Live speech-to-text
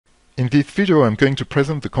In this video I'm going to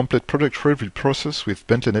present the complete project review process with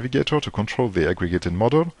Bentley Navigator to control the aggregated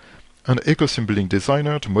model and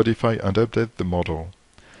AECOsimBuildingDesigner to modify and update the model.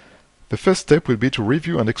 The first step will be to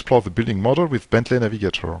review and explore the building model with Bentley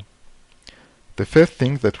Navigator. The first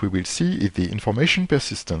thing that we will see is the information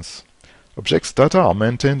persistence. Objects data are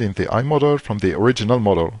maintained in the iModel from the original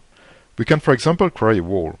model. We can, for example, query a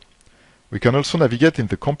wall. We can also navigate in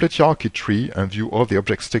the complete hierarchy tree and view all the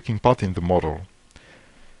objects taking part in the model.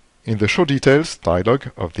 In the Show Details dialog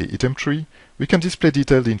of the item tree, we can display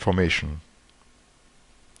detailed information.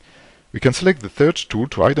 We can select the search tool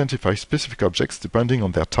to identify specific objects depending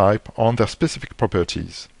on their type or on their specific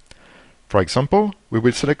properties. For example, we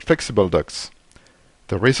will select flexible ducts.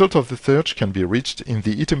 The result of the search can be reached in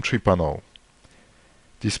the item tree panel.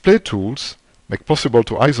 Display tools make possible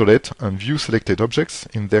to isolate and view selected objects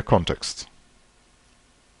in their context.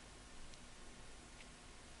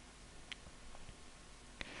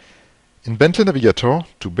 In Bentley Navigator,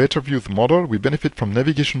 to better view the model, we benefit from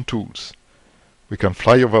navigation tools. We can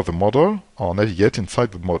fly over the model or navigate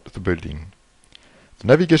inside the building. The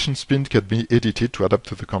navigation speed can be edited to adapt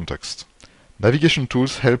to the context. Navigation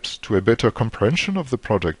tools help to a better comprehension of the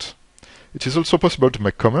project. It is also possible to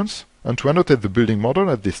make comments and to annotate the building model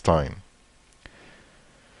at this time.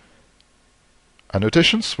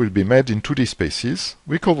 Annotations will be made in 2D spaces.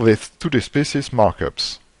 We call these 2D spaces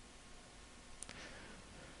markups.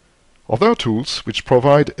 Other tools which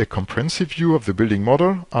provide a comprehensive view of the building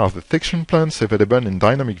model are the section plans available in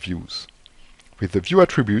dynamic views. With the view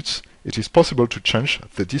attributes, it is possible to change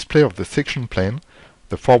the display of the section plane,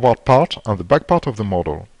 the forward part and the back part of the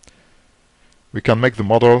model. We can make the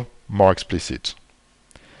model more explicit.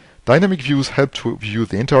 Dynamic views help to view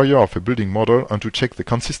the interior of a building model and to check the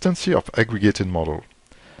consistency of aggregated model.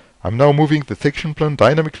 I'm now moving the section plan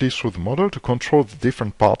dynamically through the model to control the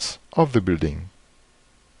different parts of the building.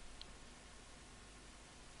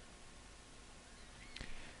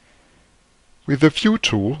 With the View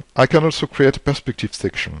tool, I can also create a perspective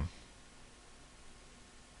section.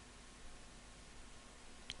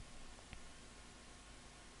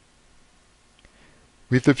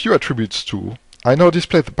 With the View Attributes tool, I now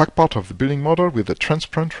display the back part of the building model with a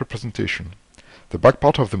transparent representation. The back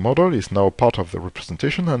part of the model is now part of the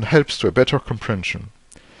representation and helps to a better comprehension.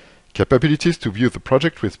 Capabilities to view the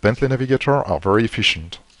project with Bentley Navigator are very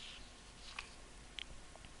efficient.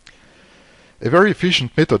 A very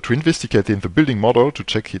efficient method to investigate in the building model to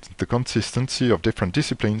check the consistency of different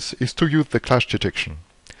disciplines is to use the clash detection.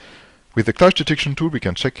 With the clash detection tool, we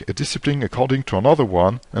can check a discipline according to another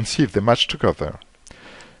one and see if they match together.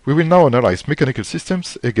 We will now analyze mechanical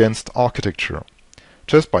systems against architecture.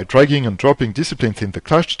 Just by dragging and dropping disciplines in the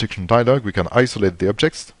clash detection dialog, we can isolate the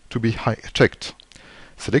objects to be checked.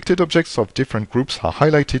 Selected objects of different groups are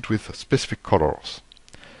highlighted with specific colors.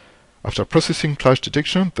 After processing clash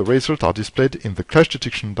detection, the results are displayed in the clash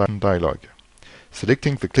detection dialog.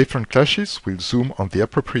 Selecting the different clashes will zoom on the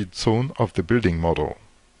appropriate zone of the building model.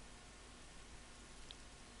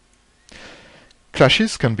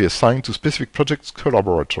 Clashes can be assigned to specific project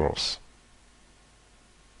collaborators.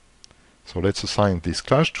 So let's assign this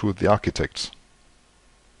clash to the architects.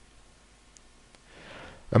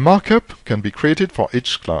 A markup can be created for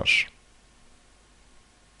each clash.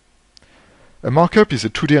 A markup is a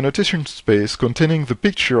 2D annotation space containing the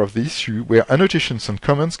picture of the issue where annotations and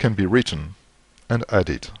comments can be written and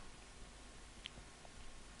added.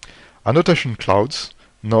 Annotation clouds,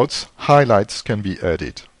 notes, highlights can be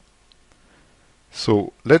added.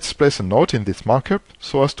 So let's place a note in this markup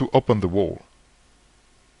so as to open the wall.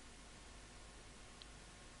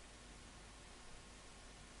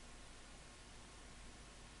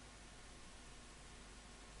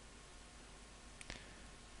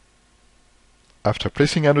 After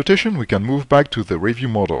placing annotation, we can move back to the review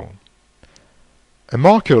model. A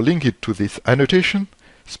marker linked to this annotation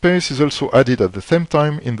space is also added at the same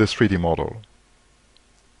time in the 3D model.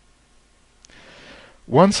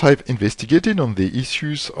 Once I've investigated on the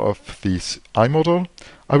issues of this iModel,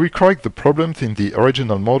 I will correct the problems in the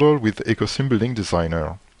original model with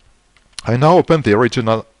AECOsimBuildingDesigner. I now open the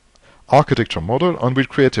original architecture model and will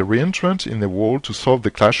create a reentrant in the wall to solve the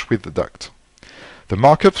clash with the duct. The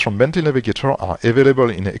markups from Bentley Navigator are available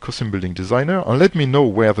in AECOsimBuildingDesigner and let me know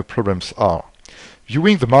where the problems are.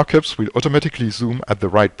 Viewing the markups will automatically zoom at the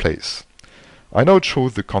right place. I now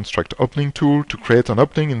choose the Construct Opening tool to create an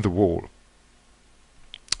opening in the wall.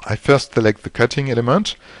 I first select the cutting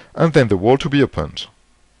element and then the wall to be opened.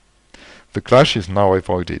 The clash is now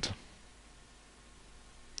avoided.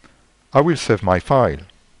 I will save my file.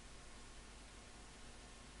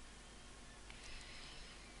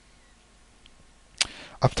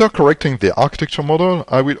 After correcting the architecture model,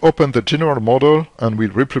 I will open the general model and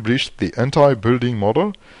will republish the entire building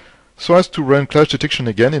model so as to run clash detection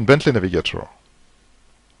again in Bentley Navigator.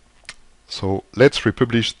 So let's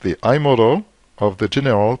republish the I model of the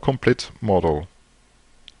general complete model.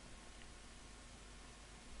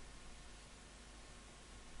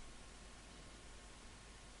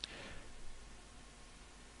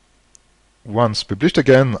 Once published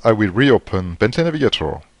again, I will reopen Bentley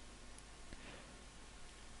Navigator.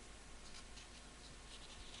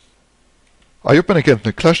 I open again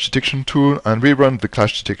the clash detection tool and rerun the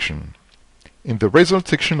clash detection. In the result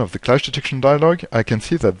section of the clash detection dialog, I can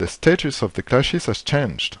see that the status of the clashes has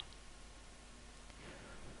changed.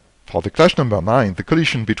 For the clash number 9, the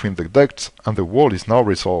collision between the ducts and the wall is now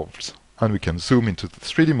resolved, and we can zoom into the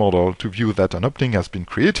 3D model to view that an opening has been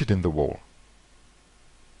created in the wall.